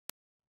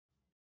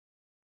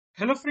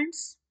Hello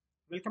friends,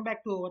 welcome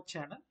back to our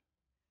channel.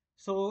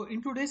 So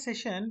in today's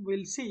session,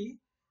 we'll see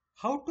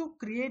how to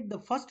create the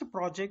first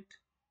project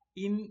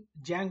in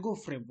Django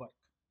framework.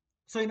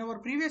 So in our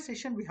previous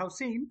session, we have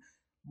seen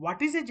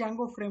what is a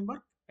Django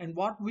framework and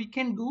what we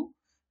can do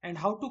and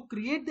how to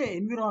create the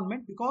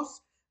environment,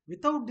 because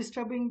without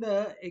disturbing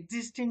the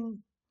existing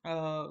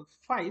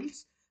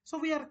files, so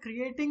we are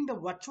creating the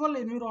virtual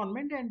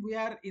environment and we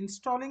are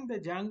installing the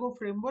Django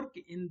framework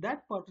in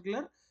that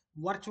particular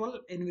virtual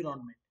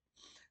environment.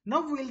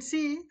 Now we'll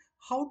see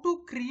how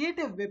to create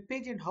a web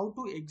page and how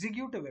to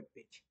execute a web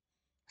page.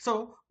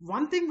 So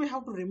one thing we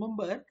have to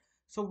remember,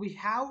 so we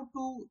have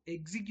to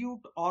execute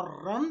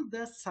or run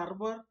the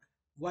server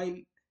while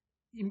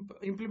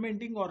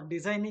implementing or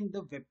designing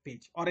the web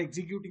page or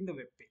executing the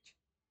web page,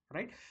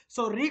 right?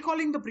 So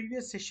recalling the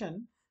previous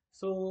session,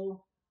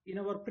 so in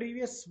our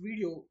previous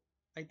video,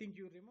 I think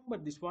you remember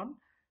this one.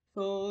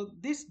 So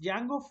this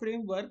Django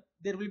framework,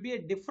 there will be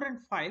a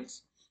different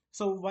files.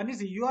 So one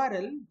is a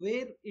URL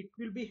where it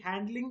will be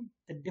handling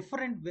the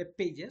different web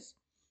pages.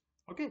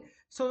 Okay,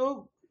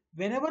 so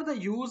whenever the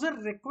user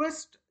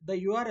requests the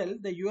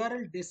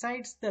URL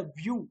decides the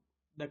view,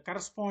 the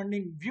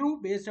corresponding view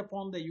based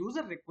upon the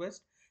user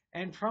request,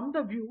 and from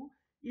the view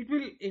it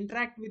will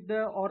interact with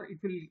the, or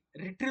it will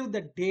retrieve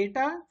the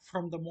data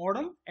from the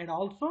model, and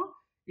also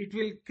it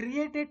will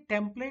create a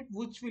template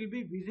which will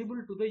be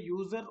visible to the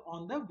user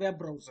on the web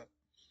browser.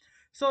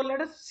 So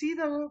let us see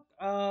the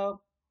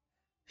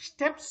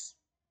steps.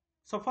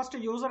 So first, a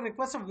user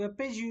requests a web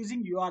page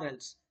using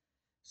URLs.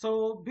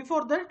 So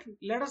before that,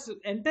 let us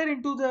enter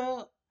into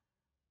the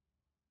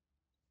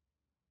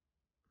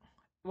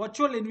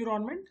virtual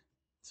environment.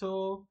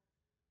 So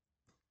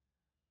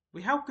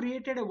we have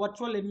created a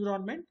virtual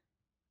environment.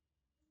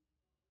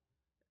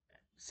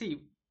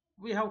 See,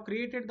 we have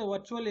created the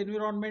virtual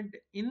environment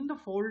in the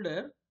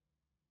folder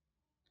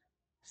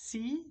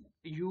C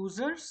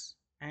users,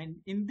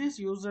 and in this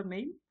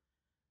username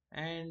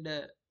and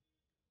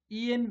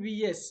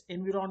envs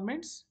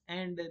environments,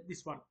 and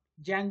this one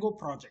Django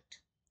project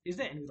is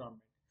the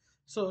environment.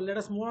 So let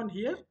us move on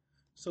here.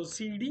 So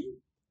cd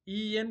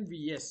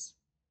envs,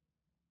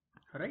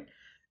 right,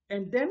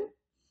 and then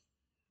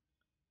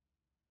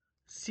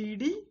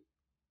cd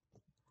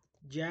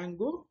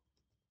Django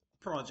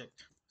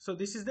project. So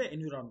this is the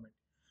environment.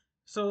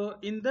 So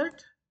in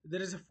that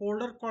there is a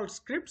folder called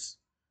scripts.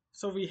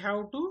 So we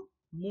have to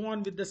move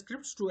on with the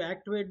scripts to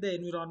activate the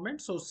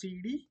environment. So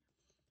cd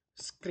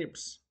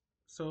scripts.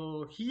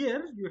 So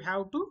here you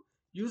have to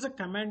use a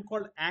command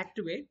called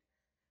activate,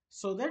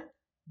 so that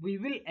we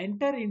will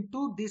enter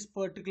into this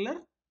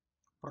particular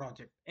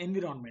project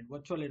environment,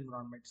 virtual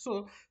environment.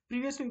 So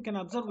previously you can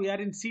observe we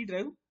are in C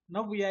drive.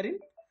 Now we are in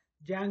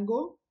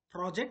Django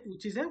project,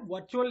 which is a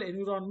virtual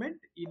environment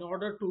in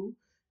order to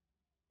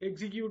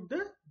execute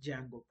the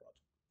Django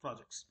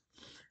projects.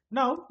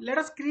 Now let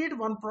us create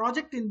one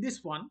project in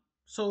this one.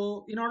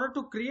 So in order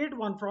to create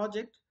one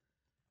project,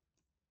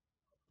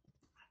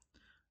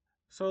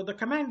 so the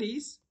command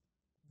is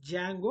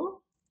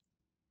Django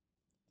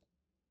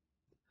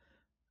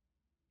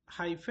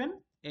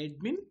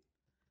 -admin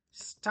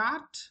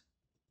start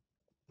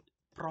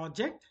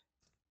project,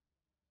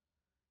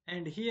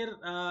 and here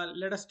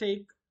let us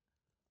take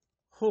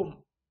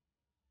home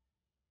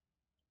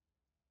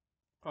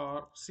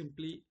or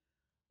simply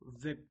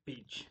web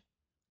page.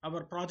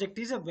 Our project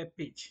is a web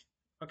page.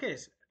 Okay,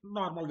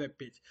 normal web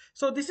page.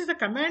 So this is a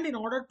command in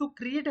order to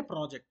create a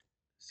project.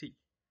 See,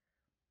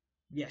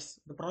 yes,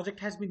 the project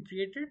has been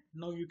created.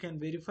 Now you can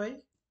verify.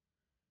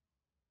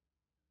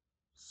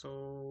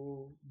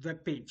 So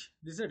web page,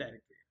 this is a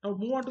directory. Now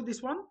move on to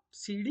this one,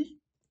 cd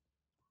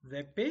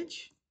web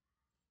page,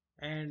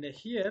 and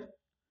here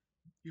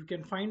you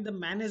can find the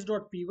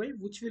manage.py,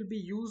 which will be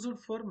used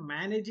for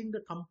managing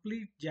the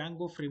complete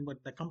Django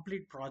framework, the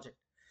complete project.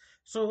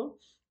 So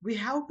we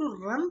have to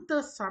run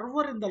the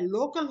server in the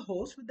local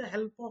host with the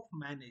help of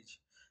manage.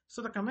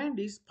 So the command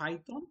is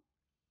python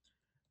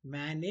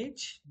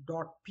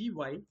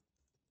manage.py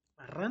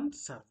run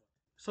server.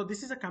 So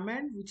this is a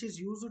command which is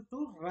used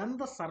to run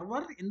the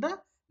server in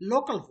the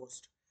local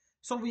host.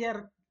 So we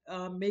are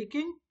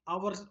making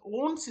our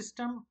own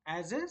system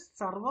as a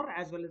server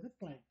as well as a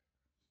client,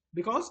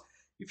 because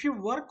if you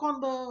work on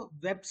the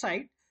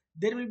website,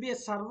 there will be a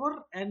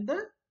server and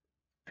the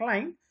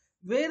client,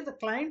 where the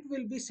client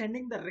will be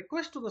sending the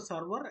request to the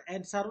server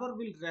and server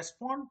will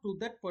respond to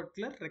that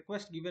particular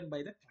request given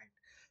by the client.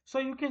 So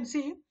you can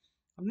see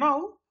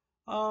now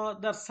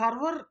the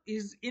server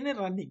is in a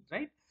running,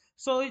 right?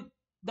 So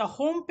the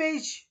home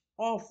page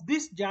of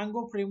this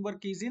Django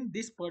framework is in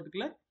this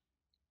particular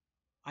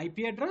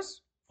IP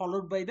address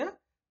followed by the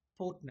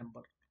port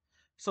number.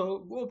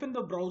 So open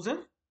the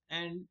browser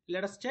and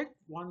let us check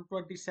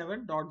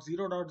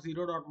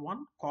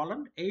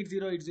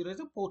 127.0.0.1:8080 is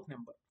a port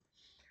number.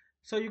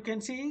 So you can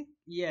see,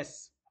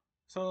 yes.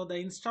 So the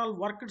install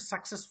worked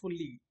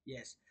successfully.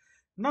 Yes.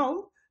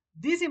 Now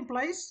this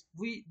implies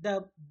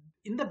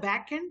in the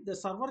backend the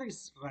server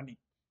is running.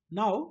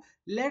 Now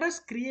let us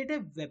create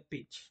a web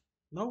page.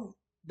 Now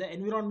the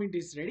environment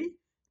is ready.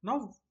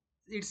 Now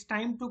it's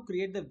time to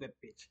create the web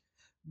page.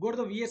 Go to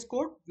the VS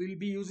Code. We'll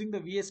be using the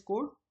VS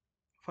Code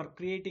for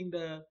creating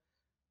the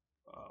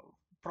uh,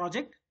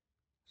 project.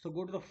 So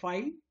go to the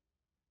file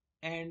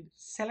and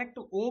select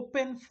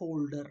open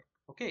folder.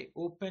 Okay,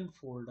 open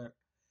folder,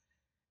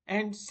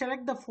 and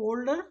select the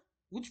folder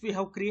which we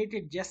have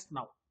created just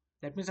now.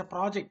 That means a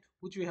project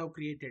which we have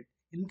created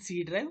in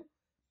C drive,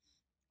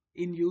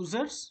 in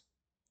users,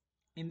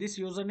 in this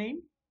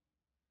username,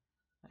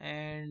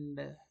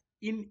 and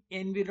in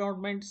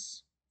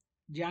environments,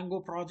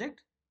 Django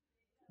project,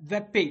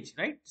 web page,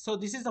 right? So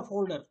this is the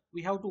folder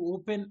we have to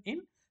open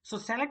in. So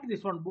select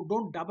this one,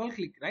 don't double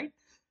click, right?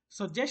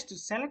 So just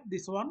select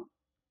this one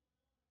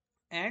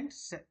and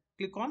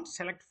click on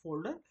select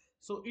folder.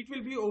 So it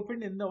will be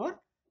opened in our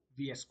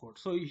VS Code.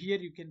 So here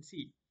you can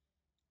see,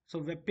 so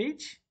web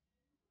page,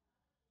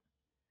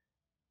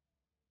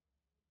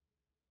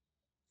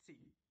 see,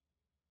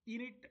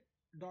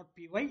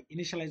 init.py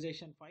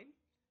initialization file,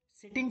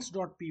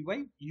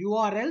 settings.py,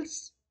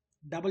 urls,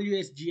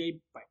 wsgi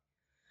file.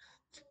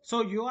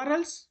 So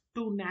URLs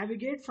to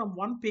navigate from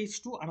one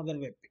page to another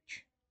web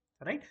page,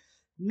 right?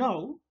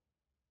 Now,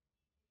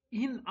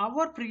 in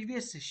our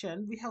previous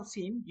session, we have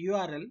seen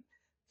URL.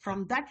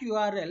 From that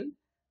URL,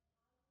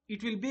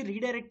 it will be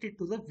redirected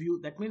to the view.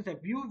 That means the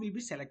view will be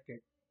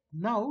selected.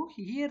 Now,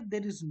 here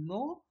there is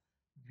no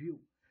view.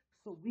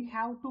 So we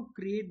have to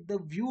create the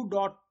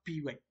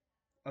view.py,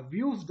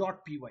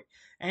 views.py.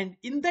 And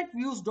in that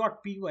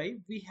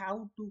views.py, we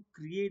have to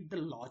create the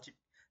logic.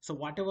 So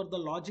whatever the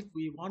logic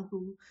we want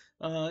to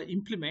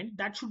implement,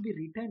 that should be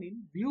written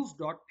in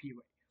views.py.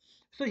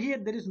 So here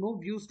there is no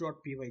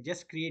views.py,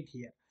 just create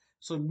here.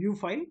 So new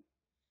file.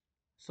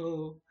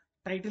 So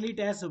title it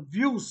as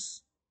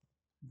views.python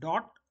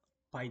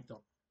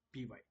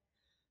py.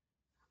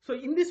 So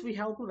in this we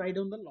have to write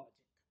down the logic.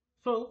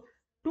 So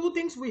two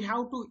things we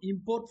have to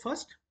import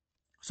first.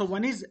 So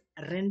one is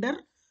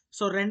render.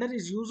 So render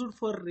is used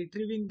for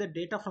retrieving the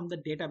data from the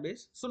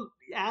database. So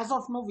as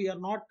of now we are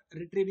not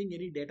retrieving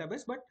any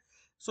database, but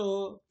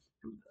so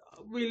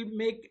we'll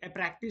make a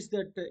practice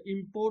that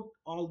import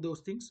all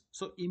those things.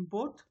 So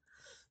import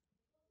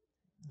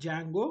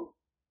Django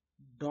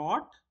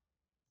dot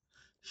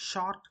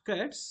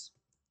shortcuts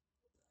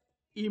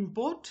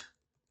import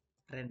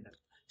render.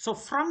 So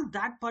from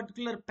that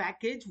particular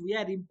package we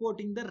are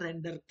importing the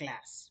render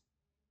class.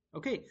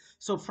 Okay,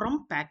 so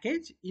from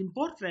package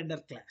import render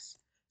class.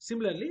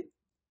 Similarly,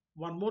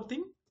 one more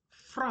thing,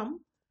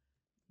 from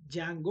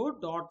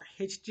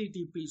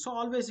Django.http. So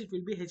always it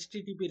will be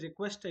HTTP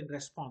request and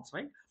response,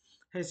 right?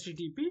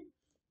 HTTP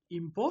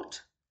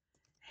import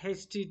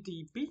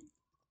HTTP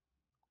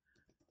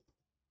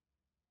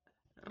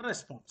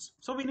response.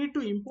 So we need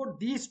to import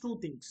these two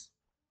things.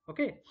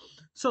 Okay,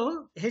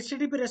 so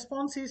HTTP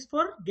response is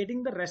for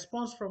getting the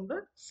response from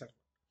the server.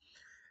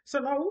 So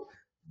now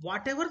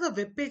whatever the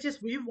web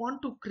pages we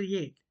want to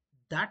create,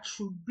 that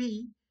should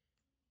be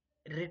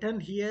written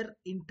here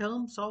in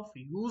terms of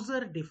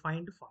user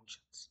defined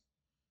functions.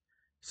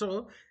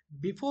 So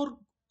before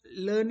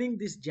learning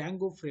this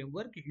Django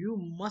framework, you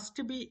must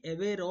be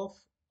aware of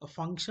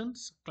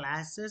functions,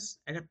 classes,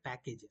 and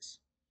packages.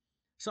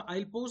 So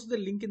I'll post the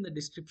link in the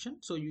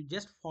description. So you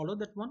just follow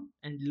that one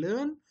and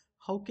learn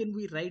how can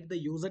we write the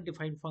user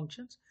defined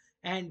functions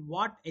and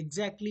what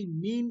exactly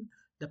mean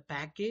the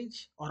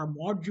package or a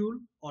module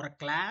or a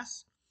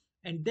class.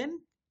 And then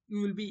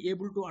you will be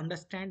able to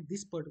understand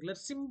this particular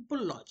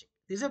simple logic.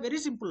 This is a very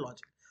simple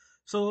logic.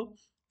 So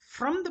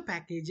from the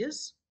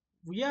packages,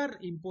 we are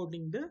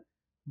importing the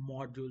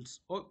modules,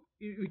 or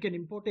we can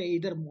import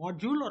either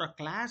module or a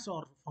class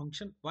or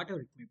function, whatever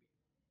it may be,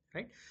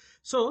 right?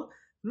 So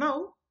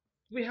now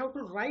we have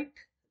to write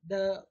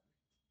the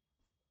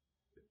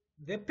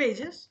web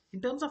pages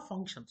in terms of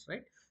functions,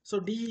 right? So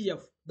def,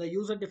 the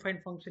user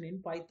defined function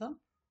in Python,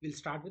 will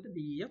start with the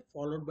def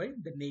followed by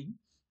the name.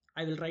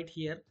 I will write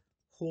here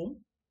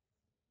home,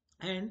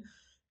 and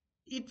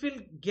it will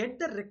get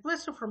the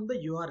request from the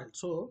URL.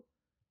 So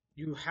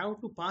you have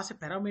to pass a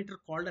parameter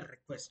called a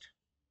request.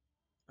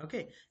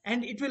 Okay,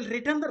 and it will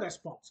return the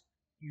response.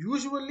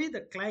 Usually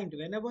the client,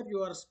 whenever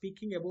you are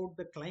speaking about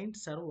the client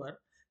server,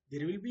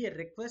 there will be a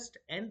request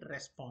and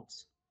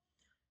response.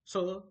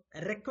 So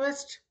a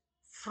request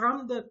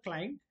from the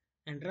client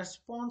and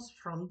response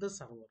from the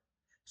server.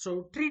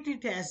 So treat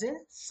it as a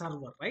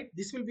server, right?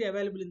 This will be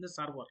available in the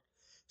server.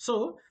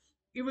 So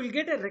you will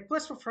get a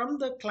request from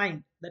the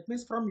client, that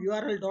means from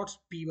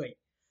url.py.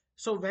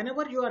 So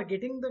whenever you are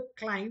getting the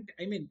client,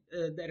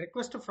 the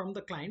request from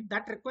the client,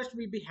 that request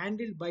will be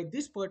handled by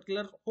this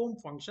particular home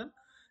function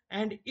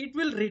and it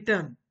will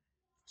return.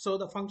 So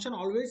the function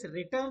always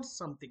returns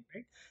something,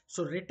 right?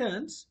 So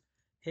returns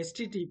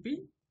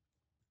HTTP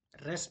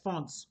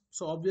response.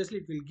 So obviously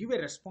it will give a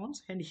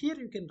response, and here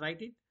you can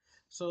write it.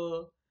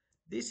 So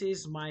this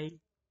is my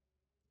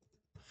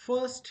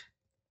first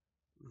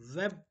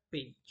web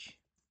page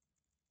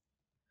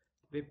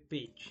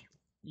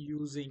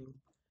using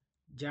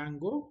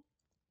Django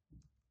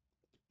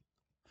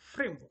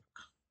framework,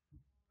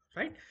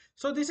 right?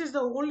 So this is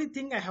the only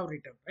thing I have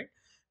written, right?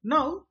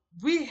 Now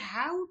we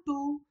have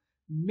to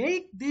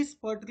make this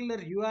particular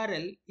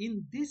URL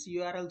in this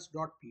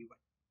urls.py.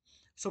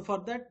 So for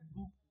that,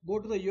 go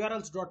to the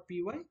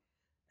urls.py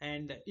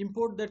and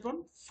import that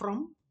one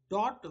from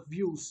dot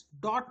views.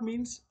 Dot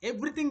means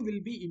everything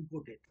will be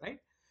imported, right?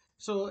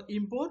 So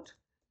import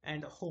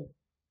and home.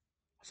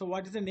 So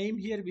what is the name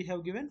here? We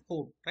have given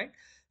home, right?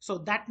 So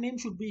that name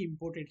should be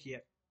imported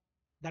here.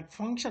 That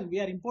function, we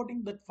are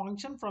importing that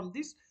function from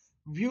this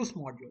views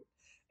module.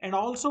 And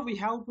also we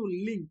have to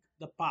link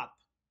the path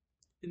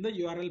in the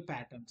URL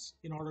patterns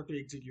in order to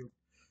execute.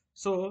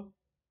 So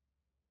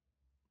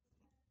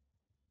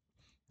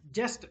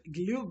just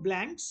leave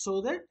blank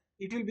so that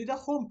it will be the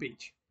home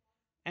page.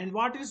 And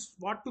what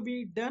to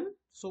be done?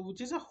 So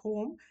which is a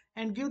home,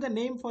 and give the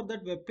name for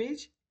that web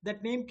page.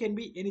 That name can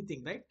be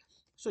anything, right?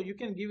 So you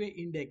can give a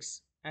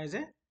index as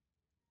a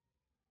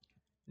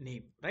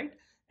name, right?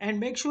 And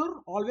make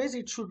sure always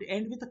it should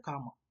end with a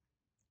comma.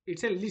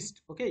 It's a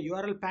list, okay?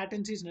 URL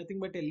patterns is nothing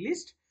but a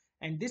list,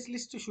 and this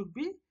list should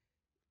be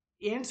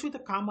ends with a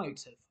comma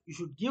itself. You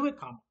should give a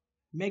comma,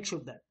 make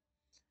sure that.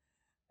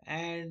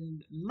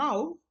 And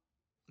now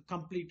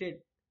completed,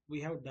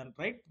 we have done,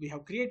 right? We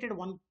have created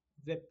one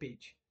web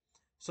page.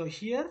 So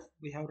here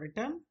we have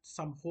written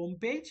some home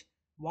page,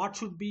 what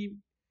should be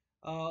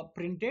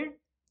printed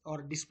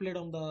or displayed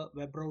on the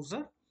web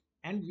browser,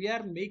 and we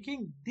are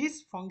making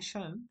this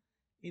function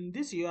in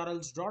this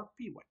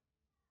urls.py.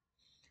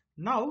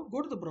 Now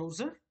go to the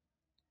browser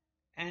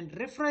and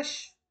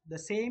refresh the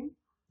same.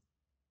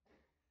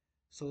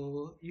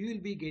 So you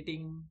will be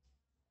getting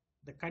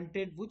the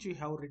content which you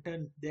have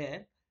written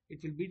there. It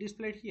will be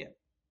displayed here.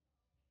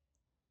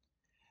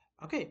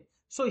 Okay,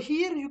 so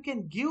here you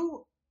can give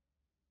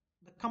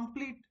the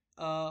complete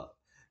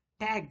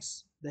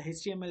tags, the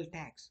HTML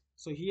tags.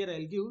 So here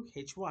I'll give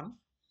h1,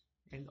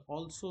 and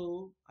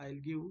also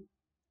I'll give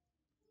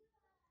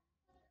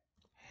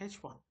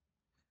h1.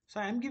 So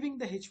I'm giving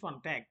the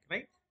h1 tag,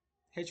 right?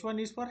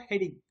 H1 is for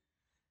heading.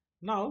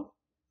 Now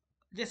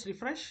just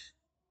refresh.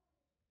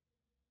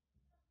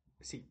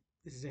 See,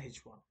 this is a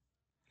h1.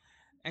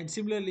 And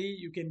similarly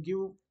you can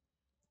give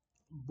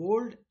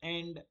bold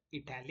and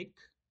italic.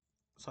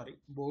 Sorry,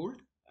 bold.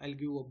 I'll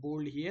give a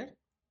bold here,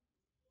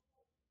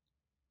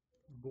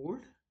 bold,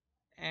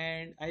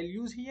 and I'll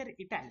use here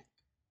italic,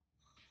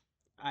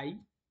 I,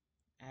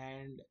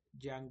 and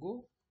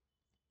Django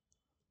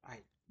I.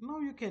 Now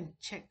you can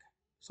check.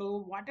 So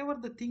whatever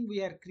the thing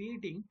we are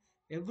creating,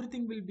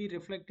 everything will be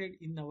reflected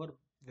in our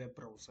web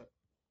browser.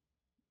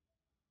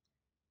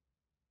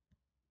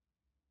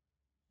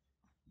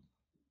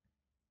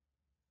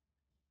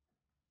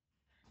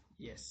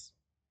 Yes.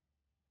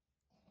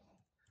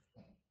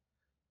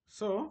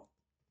 So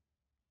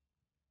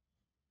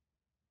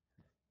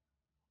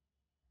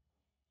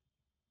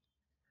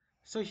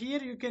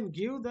here you can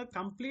give the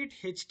complete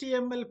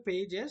HTML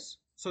pages,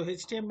 so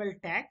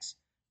HTML tags,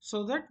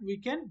 so that we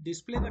can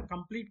display the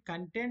complete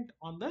content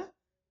on the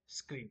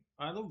screen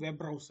or the web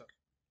browser.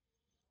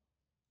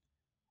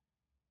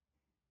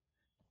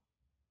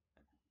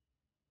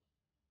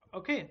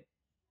 Okay.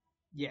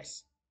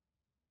 Yes.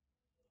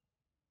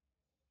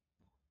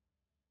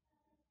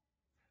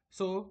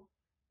 So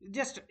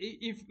just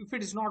if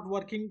it is not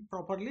working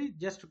properly,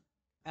 just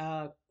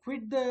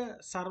quit the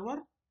server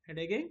and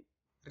again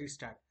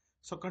restart.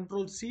 So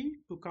Control C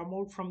to come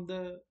out from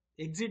the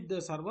exit the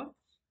server,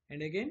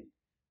 and again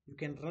you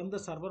can run the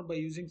server by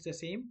using the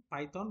same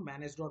Python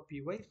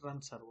manage.py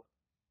run server.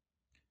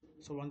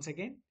 So once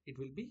again it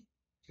will be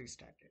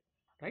restarted,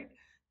 right?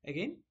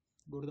 Again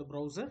go to the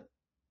browser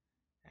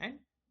and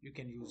you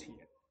can use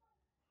here.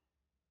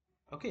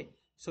 Okay,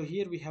 so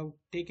here we have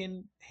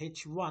taken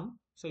h1,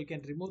 so you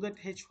can remove that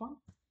h1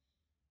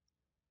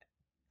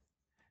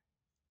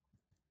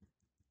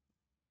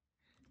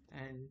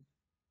 and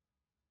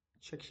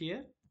check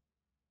here,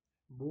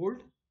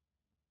 bold.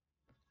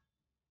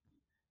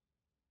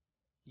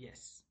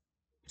 Yes,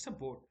 it's a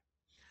bold.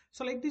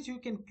 So like this you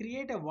can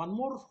create a one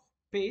more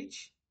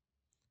page.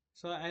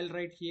 So I'll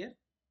write here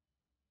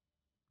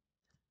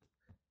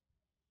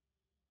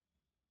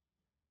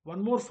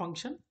one more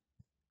function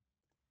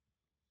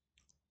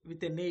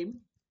with a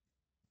name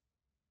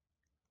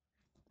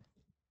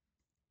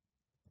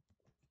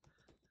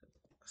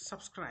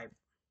subscribe.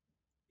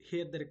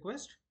 Here the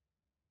request,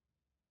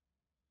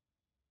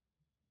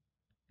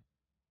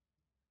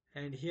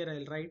 and here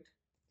I'll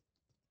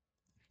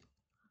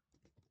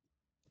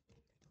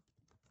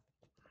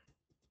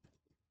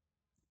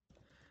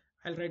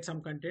write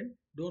some content.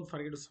 Don't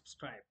forget to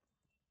subscribe.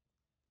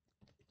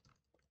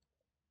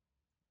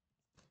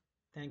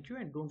 Thank you,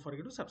 and don't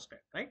forget to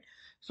subscribe, right?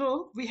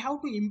 So we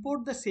have to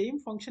import the same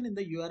function in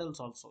the URLs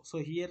also. So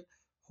here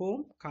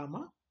home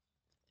comma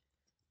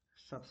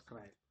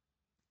subscribe,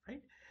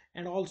 right?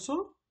 And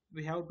also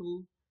we have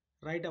to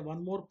write a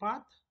one more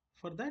path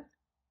for that.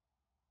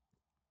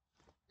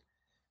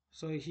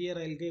 So here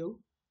I'll give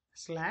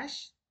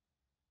slash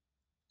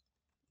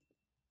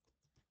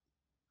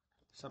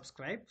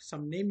subscribe,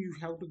 some name you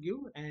have to give,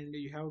 and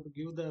you have to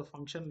give the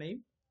function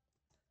name,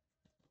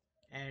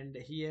 and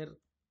here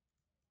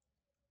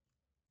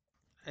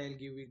I'll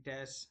give it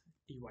as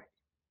ty.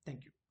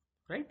 Thank you.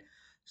 Right.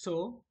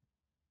 So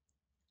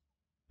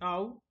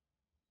now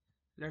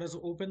let us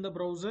open the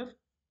browser,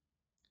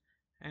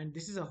 and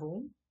this is a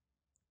home,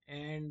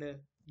 and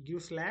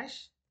give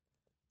slash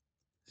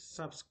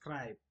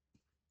subscribe.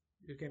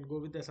 You can go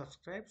with the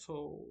subscribe.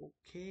 So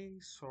okay,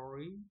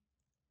 sorry.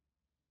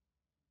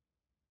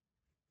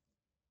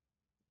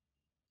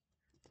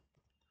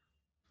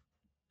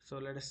 So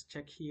let us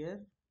check here.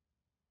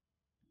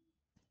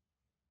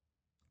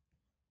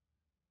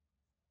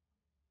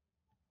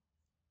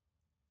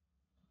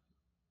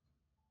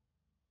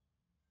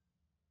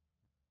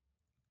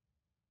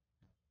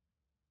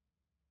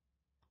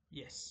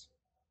 Yes.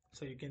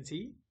 So you can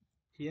see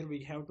here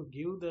we have to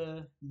give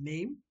the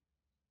name,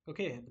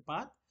 okay, the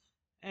path,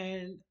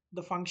 and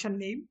the function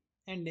name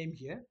and name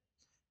here,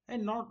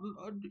 and not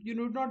you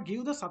need not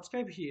give the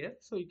subscribe here.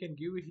 So you can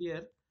give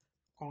here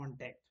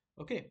contact,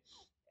 okay,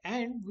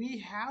 and we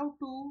have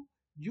to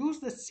use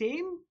the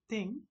same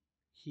thing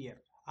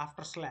here.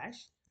 After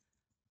slash,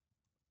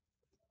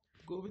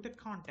 go with the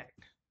contact,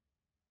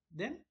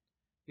 then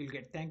you'll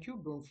get thank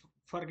you, don't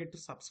forget to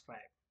subscribe.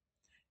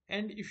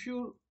 And if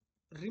you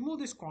remove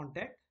this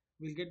contact,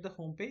 we'll get the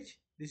home page.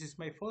 This is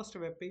my first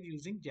web page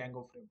using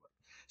Django framework.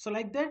 So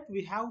like that,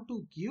 we have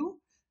to give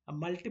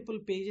multiple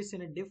pages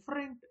in a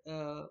different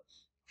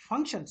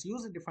functions,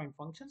 user defined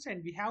functions,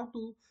 and we have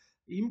to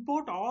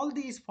import all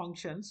these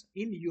functions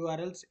in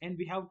URLs, and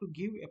we have to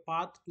give a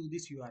path to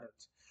these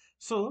URLs.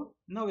 So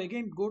now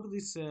again go to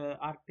this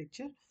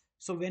architecture.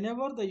 So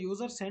whenever the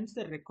user sends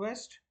the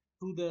request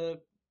to the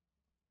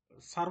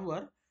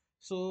server,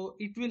 so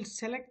it will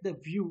select the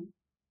view.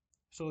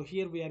 So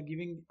here we are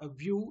giving a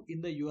view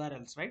in the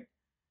URLs, right?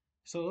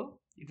 So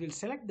it will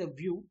select the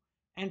view,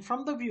 and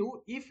from the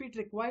view, if it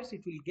requires,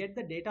 it will get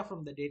the data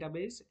from the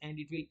database, and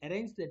it will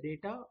arrange the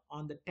data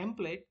on the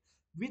template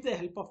with the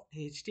help of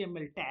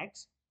HTML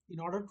tags in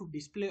order to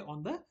display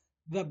on the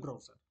web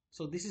browser.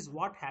 So this is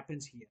what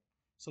happens here.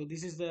 So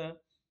this is the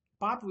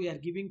path we are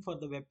giving for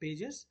the web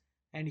pages,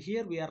 and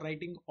here we are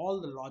writing all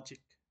the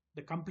logic,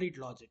 the complete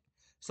logic.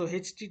 So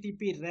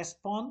HTTP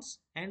response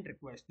and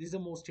request, this is the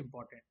most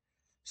important.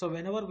 So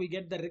whenever we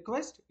get the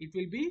request, it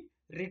will be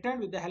returned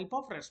with the help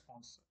of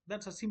response.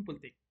 That's a simple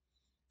thing.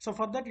 So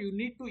for that, you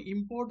need to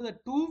import the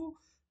two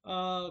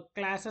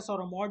classes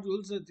or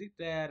modules,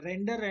 the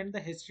render and the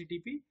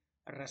HTTP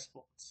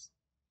response.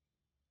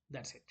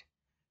 That's it.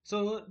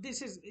 So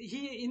this is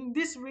here in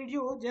this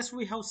video, just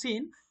we have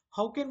seen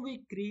how can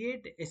we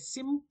create a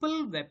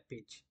simple web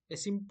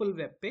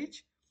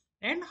page,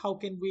 and how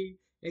can we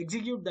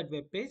execute that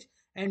web page,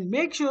 and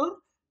make sure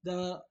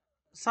the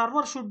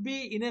server should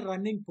be in a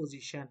running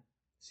position.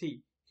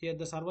 See here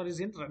the server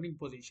is in running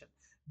position,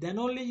 then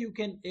only you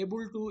can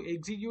able to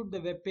execute the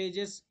web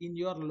pages in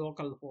your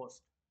local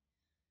host,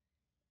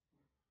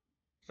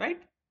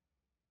 right?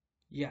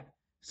 Yeah.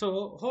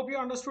 So hope you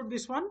understood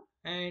this one,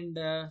 and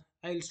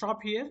I'll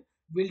stop here.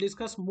 We'll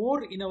discuss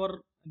more in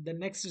our the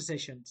next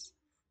sessions,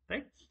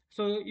 right?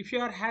 So if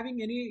you are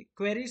having any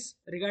queries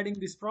regarding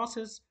this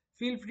process,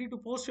 feel free to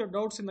post your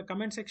doubts in the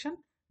comment section.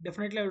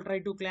 Definitely, I will try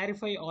to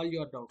clarify all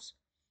your doubts.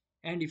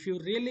 And if you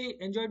really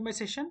enjoyed my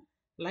session,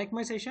 like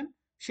my session,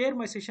 share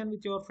my session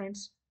with your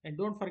friends, and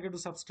don't forget to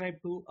subscribe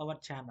to our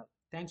channel.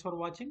 Thanks for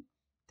watching.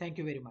 Thank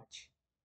you very much.